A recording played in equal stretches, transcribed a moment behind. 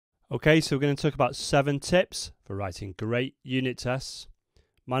Okay, so we're going to talk about 7 tips for writing great unit tests.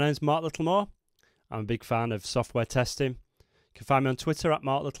 My name's Mark Littlemore. I'm a big fan of software testing. You can find me on Twitter at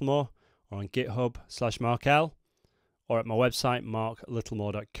Mark Littlemore or on GitHub/MarkL or at my website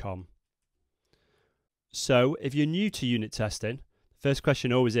marklittlemore.com. So if you're new to unit testing, the first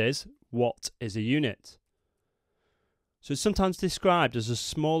question always is, what is a unit? So it's sometimes described as the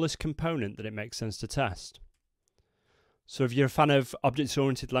smallest component that it makes sense to test. So if you're a fan of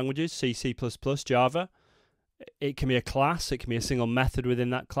object-oriented languages, C, C++, Java, it can be a class, it can be a single method within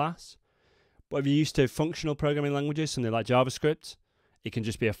that class. But if you're used to functional programming languages, something like JavaScript, it can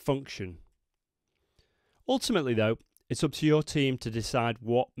just be a function. Ultimately though, it's up to your team to decide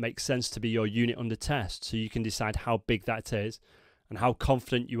what makes sense to be your unit under test, so you can decide how big that is and how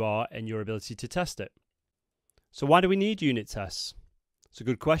confident you are in your ability to test it. So why do we need unit tests? It's a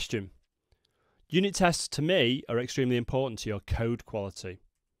good question. Unit tests, to me, are extremely important to your code quality.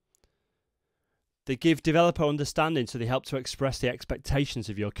 They give developer understanding, so they help to express the expectations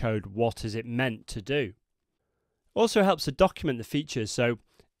of your code. What is it meant to do? Also helps to document the features, so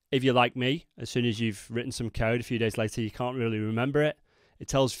if you're like me, as soon as you've written some code, a few days later you can't really remember it. It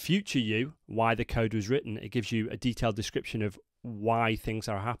tells future you why the code was written. It gives you a detailed description of why things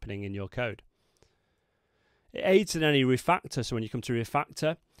are happening in your code. It aids in any refactor, so when you come to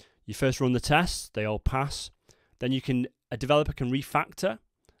refactor, you first run the tests, they all pass. Then a developer can refactor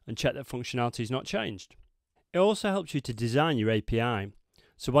and check that functionality is not changed. It also helps you to design your API.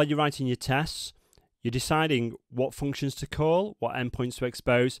 So while you're writing your tests, you're deciding what functions to call, what endpoints to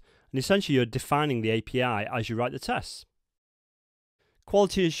expose, and essentially you're defining the API as you write the tests.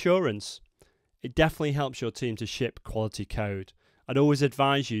 Quality assurance. It definitely helps your team to ship quality code. I'd always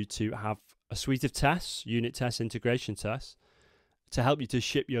advise you to have a suite of tests, unit tests, integration tests, to help you to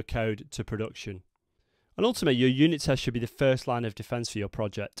ship your code to production. And ultimately, your unit test should be the first line of defense for your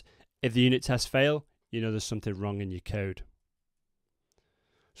project. If the unit tests fail, you know there's something wrong in your code.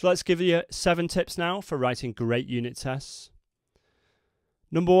 So let's give you 7 tips now for writing great unit tests.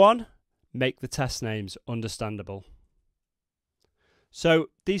 Number 1, make the test names understandable.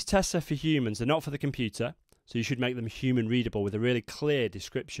 So these tests are for humans, they're not for the computer, so you should make them human readable with a really clear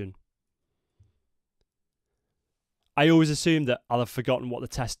description. I always assume that I'll have forgotten what the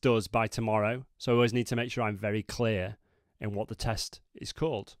test does by tomorrow, so I always need to make sure I'm very clear in what the test is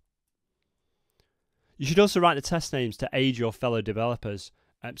called. You should also write the test names to aid your fellow developers.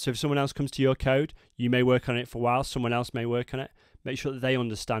 So if someone else comes to your code, you may work on it for a while, someone else may work on it. Make sure that they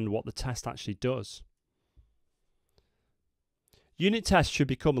understand what the test actually does. Unit tests should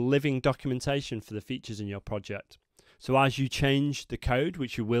become living documentation for the features in your project. So as you change the code,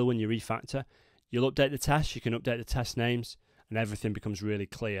 which you will when you refactor, you'll update the tests, you can update the test names, and everything becomes really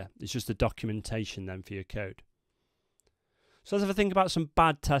clear. It's just the documentation then for your code. So let's have a think about some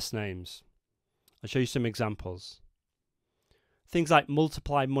bad test names. I'll show you some examples. Things like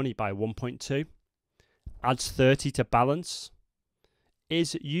multiply money by 1.2, adds 30 to balance,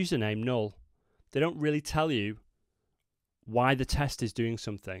 is username null. They don't really tell you why the test is doing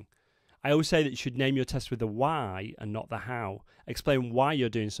something. I always say that you should name your test with the why and not the how. Explain why you're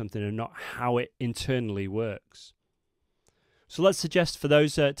doing something and not how it internally works. So let's suggest, for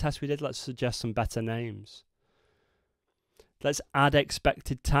those tests we did, let's suggest some better names. Let's add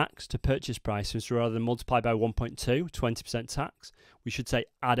expected tax to purchase price. So rather than multiply by 1.2, 20% tax, we should say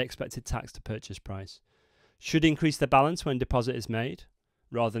add expected tax to purchase price. Should increase the balance when deposit is made,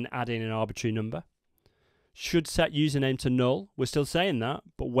 rather than adding an arbitrary number. Should set username to null. We're still saying that,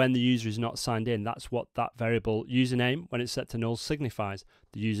 but when the user is not signed in, that's what that variable username, when it's set to null, signifies.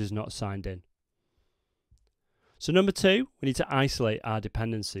 The user is not signed in. So number 2, we need to isolate our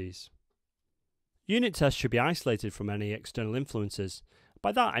dependencies. Unit tests should be isolated from any external influences.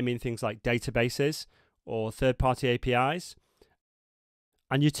 By that I mean things like databases or third-party APIs.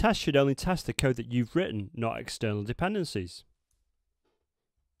 And your test should only test the code that you've written, not external dependencies.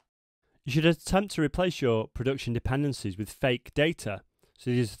 You should attempt to replace your production dependencies with fake data. So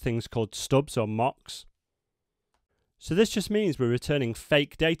these are things called stubs or mocks. So this just means we're returning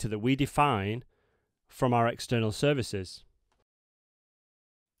fake data that we define from our external services.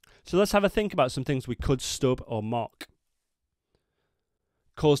 So let's have a think about some things we could stub or mock.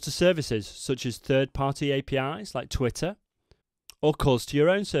 Calls to services such as third-party APIs like Twitter, or calls to your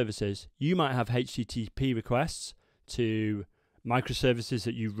own services. You might have HTTP requests to microservices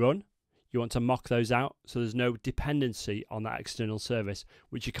that you run. You want to mock those out so there's no dependency on that external service,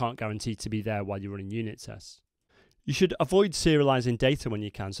 which you can't guarantee to be there while you're running unit tests. You should avoid serializing data when you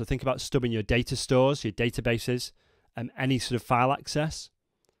can. So think about stubbing your data stores, your databases, any sort of file access.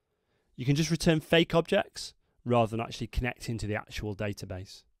 You can just return fake objects rather than actually connecting to the actual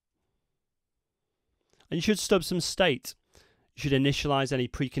database. And you should stub some state. You should initialize any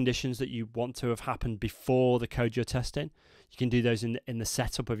preconditions that you want to have happened before the code you're testing. You can do those in the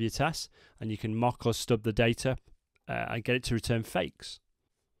setup of your tests, and you can mock or stub the data and get it to return fakes.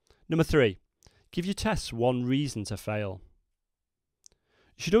 Number 3, give your tests one reason to fail.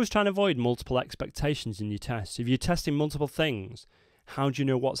 You should always try and avoid multiple expectations in your tests. If you're testing multiple things, how do you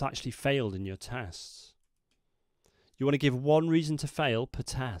know what's actually failed in your tests? You want to give one reason to fail per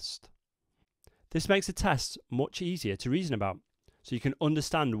test. This makes a test much easier to reason about, so you can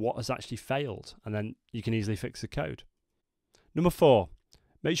understand what has actually failed, and then you can easily fix the code. Number 4,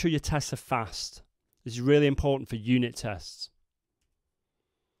 make sure your tests are fast. This is really important for unit tests.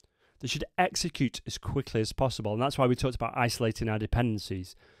 They should execute as quickly as possible, and that's why we talked about isolating our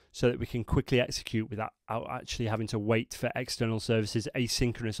dependencies, so that we can quickly execute without actually having to wait for external services,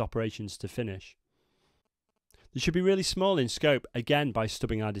 asynchronous operations to finish. They should be really small in scope, again by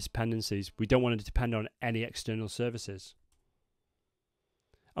stubbing our dependencies. We don't want to depend on any external services.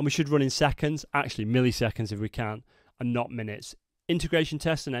 And we should run in seconds, actually milliseconds if we can, and not minutes. Integration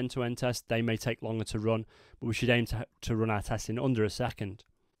tests and end-to-end tests, they may take longer to run, but we should aim to run our tests in under a second.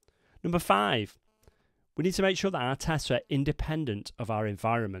 Number 5, we need to make sure that our tests are independent of our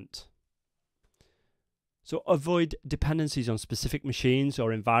environment. So avoid dependencies on specific machines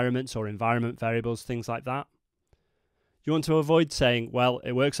or environments or environment variables, things like that. You want to avoid saying, well,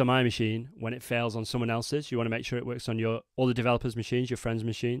 it works on my machine when it fails on someone else's. You want to make sure it works on all the developers' machines, your friends'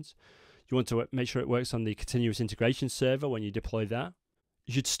 machines. You want to make sure it works on the continuous integration server when you deploy that.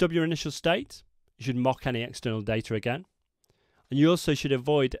 You should stub your initial state. You should mock any external data again. And you also should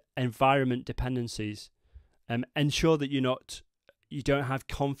avoid environment dependencies. Ensure that you don't have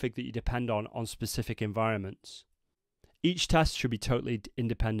config that you depend on specific environments. Each test should be totally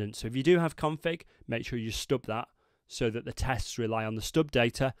independent. So if you do have config, make sure you stub that so that the tests rely on the stub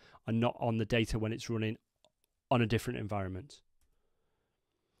data and not on the data when it's running on a different environment.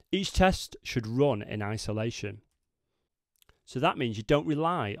 Each test should run in isolation. So that means you don't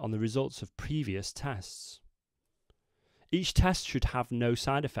rely on the results of previous tests. Each test should have no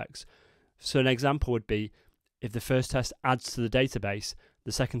side effects. So an example would be if the first test adds to the database,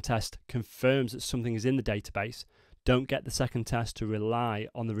 the second test confirms that something is in the database. Don't get the second test to rely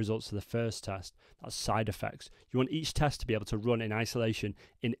on the results of the first test. That's side effects. You want each test to be able to run in isolation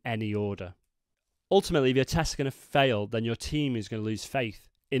in any order. Ultimately, if your tests are going to fail, then your team is going to lose faith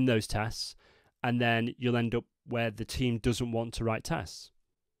in those tests, and then you'll end up where the team doesn't want to write tests.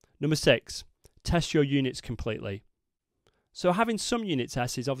 Number 6, test your units completely. So having some unit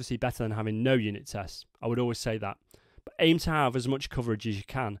tests is obviously better than having no unit tests. I would always say that. But aim to have as much coverage as you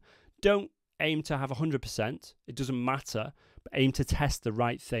can. Don't aim to have 100%. It doesn't matter. But aim to test the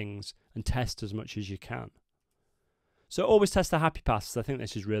right things and test as much as you can. So always test the happy paths. I think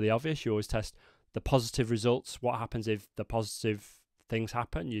this is really obvious. You always test the positive results. What happens if the positive things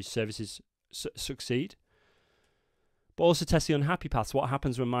happen? Your services succeed. But also test the unhappy paths. What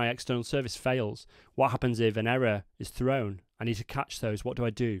happens when my external service fails? What happens if an error is thrown? I need to catch those. What do I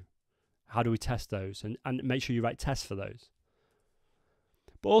do? How do we test those? And make sure you write tests for those.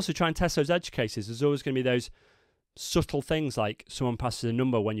 But also try and test those edge cases. There's always going to be those subtle things like someone passes a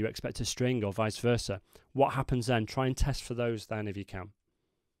number when you expect a string or vice versa. What happens then? Try and test for those then if you can.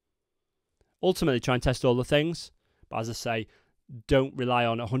 Ultimately, try and test all the things. But as I say, don't rely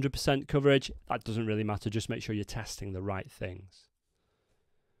on 100% coverage. That doesn't really matter. Just make sure you're testing the right things.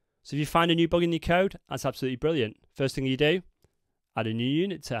 So if you find a new bug in your code, that's absolutely brilliant. First thing you do, add a new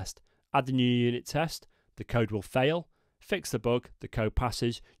unit test. Add the new unit test, the code will fail. Fix the bug, the code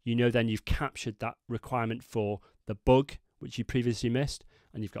passes. You know then you've captured that requirement for the bug which you previously missed,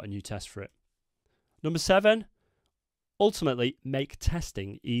 and you've got a new test for it. Number 7, ultimately make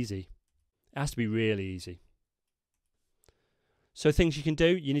testing easy. It has to be really easy. So things you can do,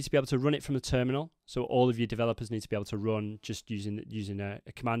 you need to be able to run it from the terminal. So all of your developers need to be able to run just using a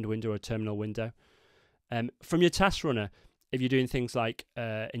command window or a terminal window. From your test runner, if you're doing things like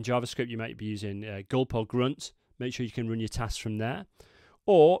in JavaScript, you might be using gulp or grunt. Make sure you can run your tasks from there.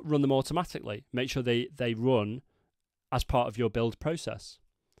 Or run them automatically. Make sure they run as part of your build process.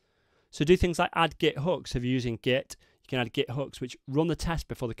 So do things like add GIT hooks. If you're using Git, you can add GIT hooks which run the test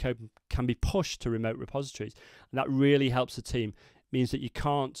before the code can be pushed to remote repositories. And that really helps the team. It means that you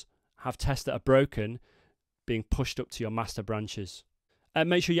can't have tests that are broken being pushed up to your master branches. And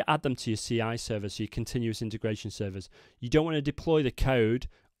make sure you add them to your CI servers, so your continuous integration servers. You don't want to deploy the code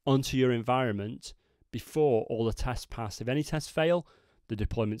onto your environment before all the tests pass. If any tests fail, the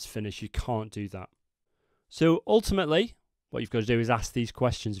deployment's finished. You can't do that. So ultimately, what you've got to do is ask these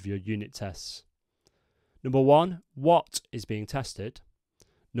questions of your unit tests. Number 1, what is being tested?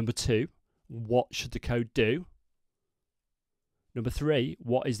 Number 2, what should the code do? Number 3,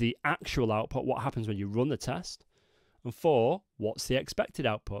 what is the actual output? What happens when you run the test? And 4, what's the expected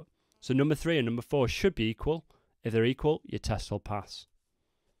output? So number 3 and number 4 should be equal. If they're equal, your test will pass.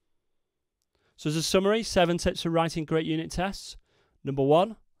 So as a summary, 7 tips for writing great unit tests. Number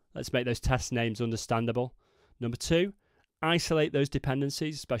 1, let's make those test names understandable. Number 2, isolate those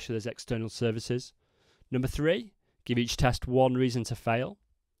dependencies, especially those external services. Number 3, give each test one reason to fail.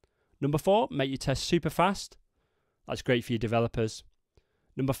 Number 4, make your tests super fast. That's great for your developers.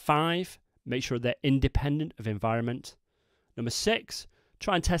 Number 5, make sure they're independent of environment. Number 6,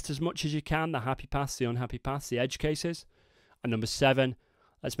 try and test as much as you can, the happy paths, the unhappy paths, the edge cases. And number 7,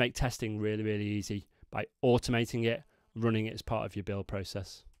 let's make testing really, really easy by automating it, running it as part of your build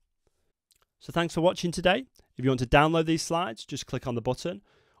process. So thanks for watching today. If you want to download these slides, just click on the button,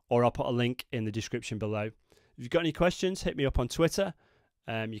 or I'll put a link in the description below. If you've got any questions, hit me up on Twitter.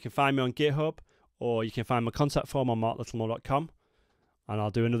 You can find me on GitHub, or you can find my contact form on marklittlemore.com, and I'll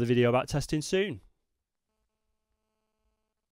do another video about testing soon.